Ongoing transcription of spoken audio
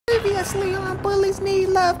honestly, bullies need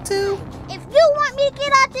love too. If you want me to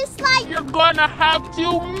get out this life, you're gonna have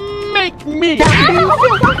to make me.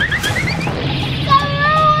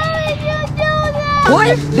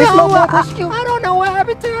 What? This no, I don't know what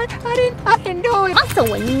happened to her. I didn't do it. Also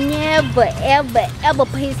would never, ever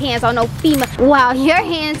put his hands on no female. Wow, your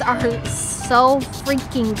hands are so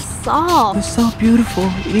freaking soft. It's so beautiful,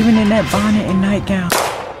 even in that bonnet and nightgown.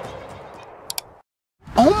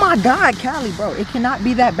 Oh my God, Callie, bro, it cannot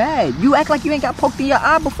be that bad. You act like you ain't got poked in your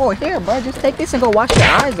eye before. Here, bro, just take this and go wash your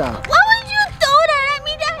eyes out. Why would you throw that at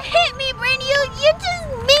me? That hit me, Brandy. You just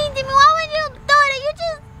mean to me. Why would you throw that? You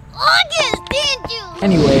just, I can't stand you.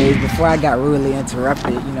 Anyways, before I got rudely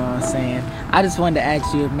interrupted, you know what I'm saying, I just wanted to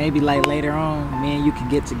ask you if maybe like later on, me and you could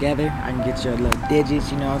get together. I can get your little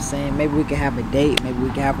digits, you know what I'm saying? Maybe we could have a date. Maybe we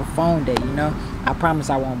could have a phone date, you know? I promise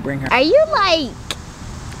I won't bring her. Are you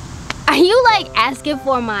asking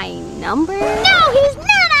for my number? No, he's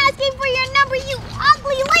not asking for your number, you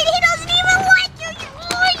ugly lady. He doesn't even like you.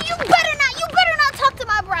 You better not talk to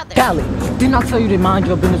my brother. Callie, didn't I tell you to mind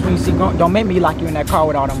your business when you see girl? Don't make me lock you in that car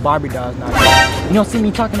with all them Barbie dolls now. You don't see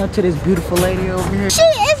me talking up to this beautiful lady over here? She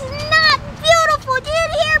is not beautiful. Did you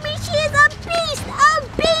hear me? She is a beast. A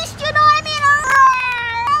beast, you know what I mean?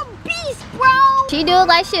 A beast, bro. She do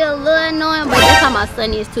like she a little annoying, but that's how my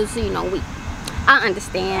son is too, so you know, I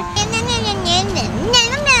understand.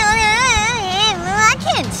 I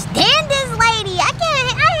can't stand this lady. I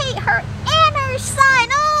hate her and her son.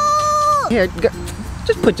 Oh. Here,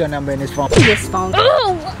 just put your number in this phone. This phone.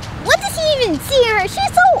 Oh, what does he even see in her?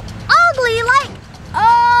 She's so ugly, like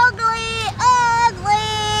ugly. Oh,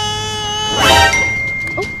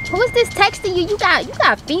 who is this texting you? You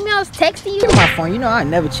got females texting you? Get my phone. You know I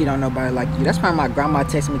never cheat on nobody like you. That's why my grandma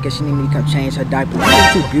texted me because she needed me to come change her diaper.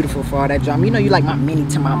 You're too beautiful for all that drama. You know you like my Minnie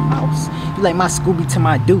to my mouse. You like my Scooby to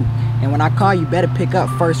my Doo. And when I call, you better pick up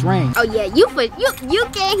first ring. Oh yeah, you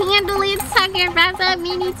can't handle it. Talking about the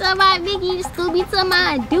Minnie to my Mickey, Scooby to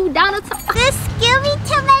my Doo, Donald to the Scooby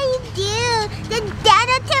to my Doo, the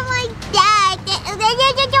Donald to my dad.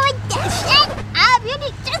 Shut up! You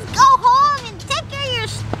need to just go home and take care of your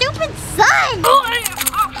stupid son.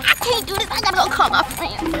 I can't do this. I gotta go call my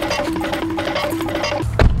friend.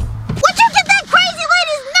 What you get that crazy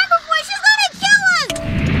lady's number for? She's gonna kill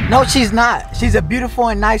us. No, she's not. She's a beautiful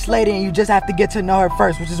and nice lady, and you just have to get to know her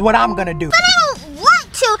first, which is what I'm gonna do. But I don't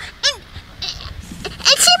want to, and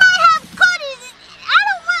she might have cooties. I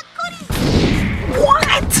don't want cooties.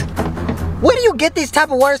 What? Where do you get these type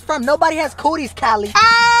of words from? Nobody has cooties, Callie.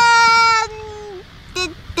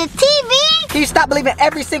 The TV? Can you stop believing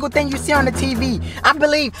every single thing you see on the TV? I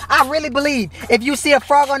really believe, if you see a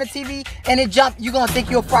frog on the TV and it jump, you gonna think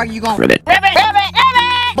you're a frog, you gonna ribbit.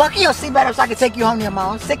 Bucky your seatbelt up so I can take you home to your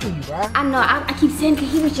mom. I'm sick of you, bro. I know, I keep saying because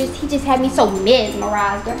he just had me so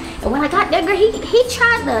mesmerized, girl. And when I got there, girl, he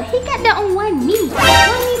got there on one knee.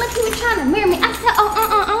 Like he was trying to marry me. I said,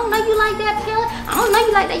 I don't know you like that, Pellet. I don't know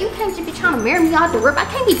you like that. You can't just be trying to marry me off the rip. I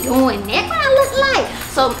can't be doing that. What I look like?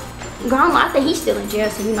 So, girl, I think he's still in jail,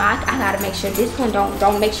 so you know, I gotta make sure this one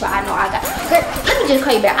don't make sure I know I got. Girl, let me just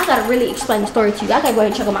call you back. I gotta really explain the story to you. I gotta go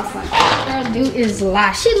ahead and check on my son. Girl, dude is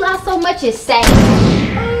lie. She lied so much it's sad.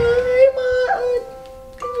 Hey, Ma,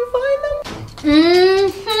 did you find them?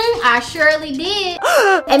 I surely did.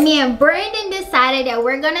 And me and Brandon decided that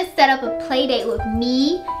we're gonna set up a play date with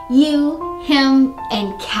me, you, him,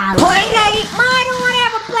 and Callie. Play date? Ma, I don't want to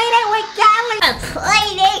have a play date with Callie. A play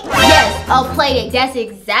date? Yes, a play date. That's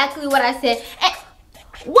exactly what I said. And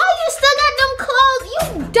why you still got them clothes? You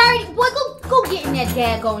dirty boy. Go get in that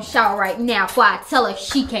daggone shower right now before I tell her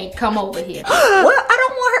she can't come over here. What? I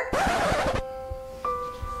don't want her.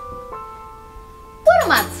 What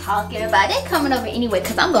am I talking about? They're coming over anyway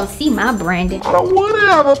because I'm going to see my Brandon. I don't want to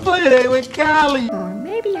have a play date with Callie. Or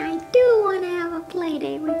maybe I do want to have a play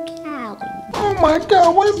date with Callie. Oh my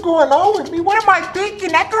God, what is going on with me? What am I thinking?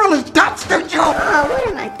 That girl is dumpster juice. Oh, what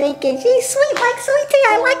am I thinking? She's sweet like sweet tea.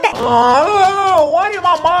 I like that. Oh, why did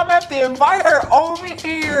my mom have to invite her over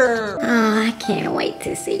here? Oh, I can't wait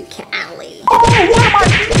to see Callie. Oh, what am I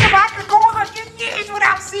thinking? I could go 100 years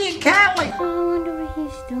without seeing Callie. I wonder what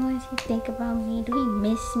he's doing. Does he think about me? Do he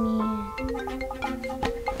miss me?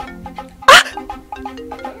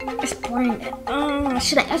 It's Brandon.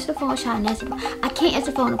 Should I answer the phone or should I answer the phone? I can't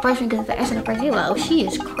answer the phone in the first one because if I answer the first, he's like, oh, she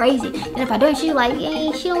is crazy. And if I don't, she's like,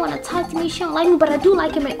 hey, she don't want to talk to me. She don't like me, but I do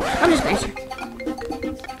like him. I'm just gonna answer.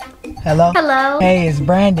 Hello? Hello? Hey, it's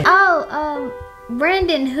Brandon. Oh,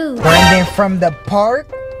 Brandon who? Brandon from the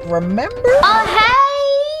park, remember? Oh, hey!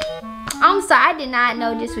 I I'm sorry, I did not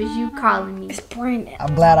know this was you calling me. It's Brandon.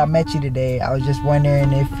 I'm glad I met you today. I was just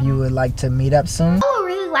wondering if you would like to meet up soon. I would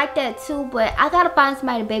really like that too, but I gotta find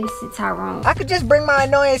somebody to babysit Tyrone. I could just bring my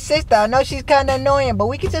annoying sister. I know she's kind of annoying, but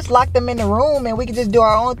we could just lock them in the room and we could just do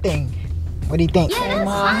our own thing. What do you think? Yeah, that's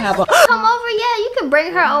fine. Come over, yeah, you can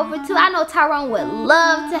bring her over too. I know Tyrone would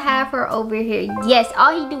love to have her over here. Yes,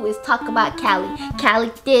 all he do is talk about Callie.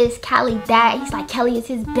 Callie this, Callie that. He's like, Callie is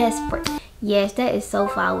his best friend. Yes, that is so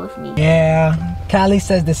fine with me. Yeah, Callie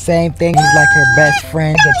says the same thing. He's like her best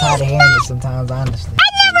friend. I get tired of hearing it sometimes, honestly. I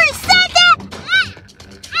never said that!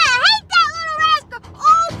 I hate that little rascal!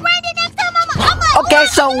 Oh, Brandon, next time I'm like, Okay,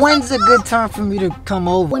 so when's a good time for me to come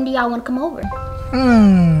over? when do y'all want to come over?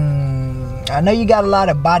 I know you got a lot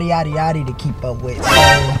of body yaddy yaddy to keep up with,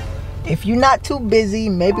 so if you're not too busy,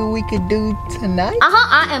 maybe we could do tonight?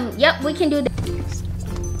 I am. Yep, we can do that.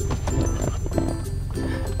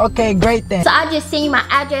 Okay, great then. So I'll just send you my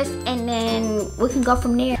address and then we can go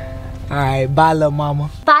from there. Alright, bye little mama.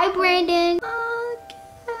 Bye, Brandon. Oh,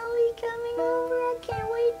 Callie coming over. I can't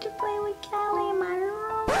wait to play with Callie in my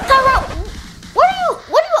room. Tyrone,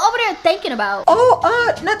 what are you over there thinking about? Oh,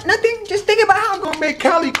 nothing. Just thinking about how I'm gonna make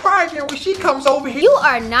Callie cry again when she comes over here. You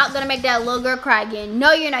are not gonna make that little girl cry again.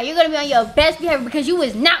 No, you're not. You're gonna be on your best behavior because you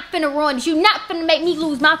is not finna ruin this. You not finna make me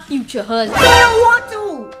lose my future husband. I don't want to.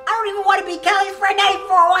 I don't even want to be Callie's friend not even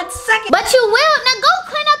for 1 second. But you will. Now go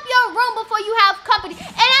clean up your room before you have company.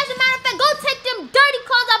 And as a matter of fact, go take them dirty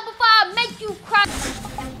clothes out before I make you cry.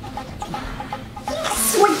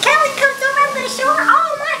 When Callie comes over, I'm gonna show her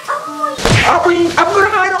all my toys. I'm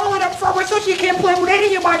gonna hide all of them from her so she can't play with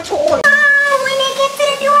any of my toys. When they get to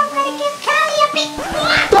the door, I'm gonna give Callie a big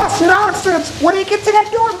That's nonsense. When they get to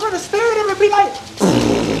that door, I'm gonna stare at him and be like,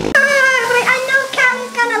 but I know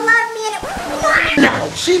Callie's gonna love me and no,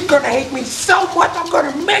 she's gonna hate me so much. I'm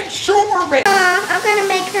gonna make sure of it. I'm gonna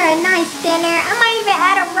make her a nice dinner. I might even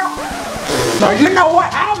add a roll. Now you know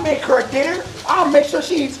what? I'll make her a dinner. I'll make sure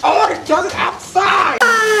she eats all the junk outside.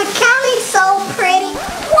 Callie's so pretty.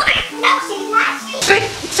 What? No, she's not.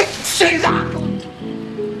 She's not.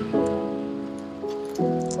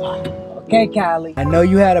 Okay, Callie. I know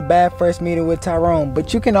you had a bad first meeting with Tyrone,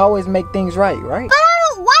 but you can always make things right? But I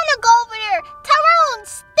don't want to go over there. Tyrone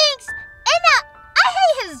stinks, and I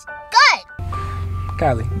hate his gut.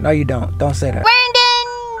 Callie, no you don't. Don't say that. Brandon,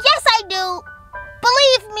 yes I do.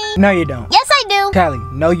 Believe me. No you don't. Yes I do. Callie,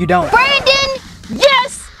 no you don't. Brandon,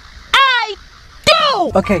 yes I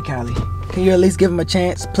do. Okay, Callie. Can you at least give him a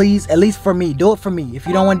chance? Please, at least for me. Do it for me. If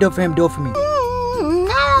you don't want to do it for him, do it for me.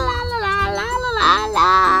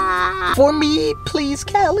 For me, please,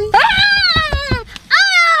 Callie. Okay,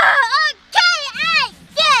 I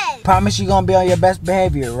guess. Promise you gonna be on your best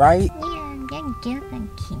behavior, right?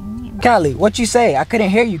 Callie, what you say? I couldn't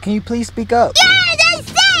hear you. Can you please speak up? Yes, I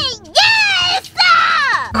say yes.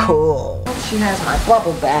 Cool. She has my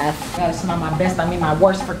bubble bath. Gotta smell my best, I mean my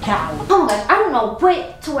worst for Callie. Oh my gosh, I don't know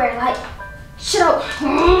what to wear. Like, should I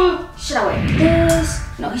wear this?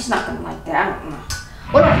 No, he's not gonna like that. I don't know.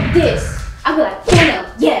 What about this? I'll be like, oh no,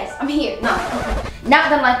 yes, I'm here. No, not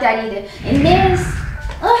gonna like that either. And this,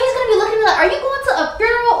 oh, he's gonna be looking at me like, are you going to a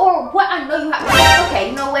funeral or what? I know you have. Okay,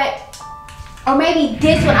 you know what? Or maybe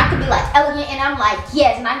this one, I could be like elegant, and I'm like,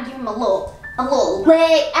 yes, and I can give him a little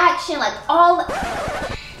leg action, like all.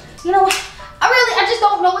 You know what? I just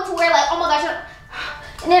don't know what to wear. Like, oh my gosh.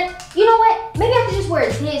 And then, you know what? Maybe I could just wear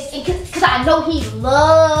this, cause I know he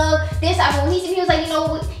loved this. I mean, when he was like, you know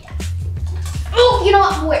what? Oh, you know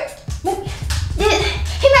what? I'm wear.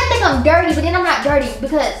 He might think I'm dirty, but then I'm not dirty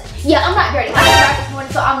because, yeah, I'm not dirty. I took a shower this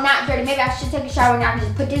morning, so I'm not dirty. Maybe I should take a shower and I can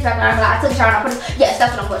just put this back on. I took a shower and I put this. Yes,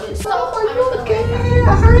 that's what I'm going to do. So, Are you okay?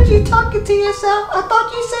 I heard you talking to yourself. I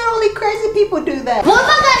thought you said only crazy people do that. well, if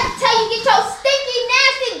I gotta tell you, get your stinky,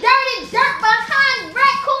 nasty, dirty dirt behind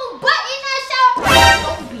raccoon butt in that shower, I'm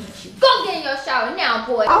gonna beat you. Go get in your shower now,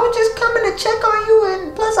 boy. I was just coming to check on you,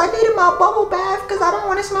 and plus I needed my bubble bath because I don't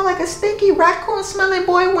want to smell like a stinky raccoon smelling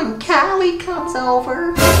boy when Callie comes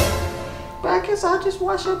over. But I guess I'll just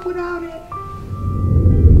wash up without it. Okay,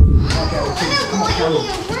 Oh my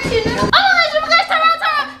gosh,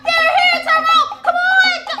 Tyrone! They're here, Tyrone! Come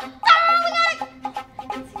on! Tyrone,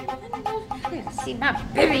 we gotta see my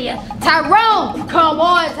baby. Tyrone! Come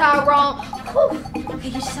on, Tyrone! Whew. Okay,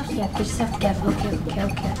 get yourself together. Okay.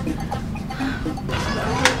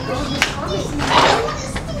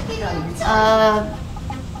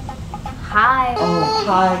 Hi. Oh,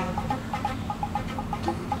 hi.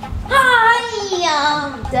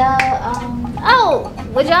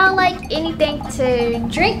 Would y'all like anything to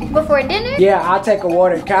drink before dinner? Yeah, I'll take a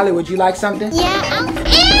water. Callie, would you like something? Yeah,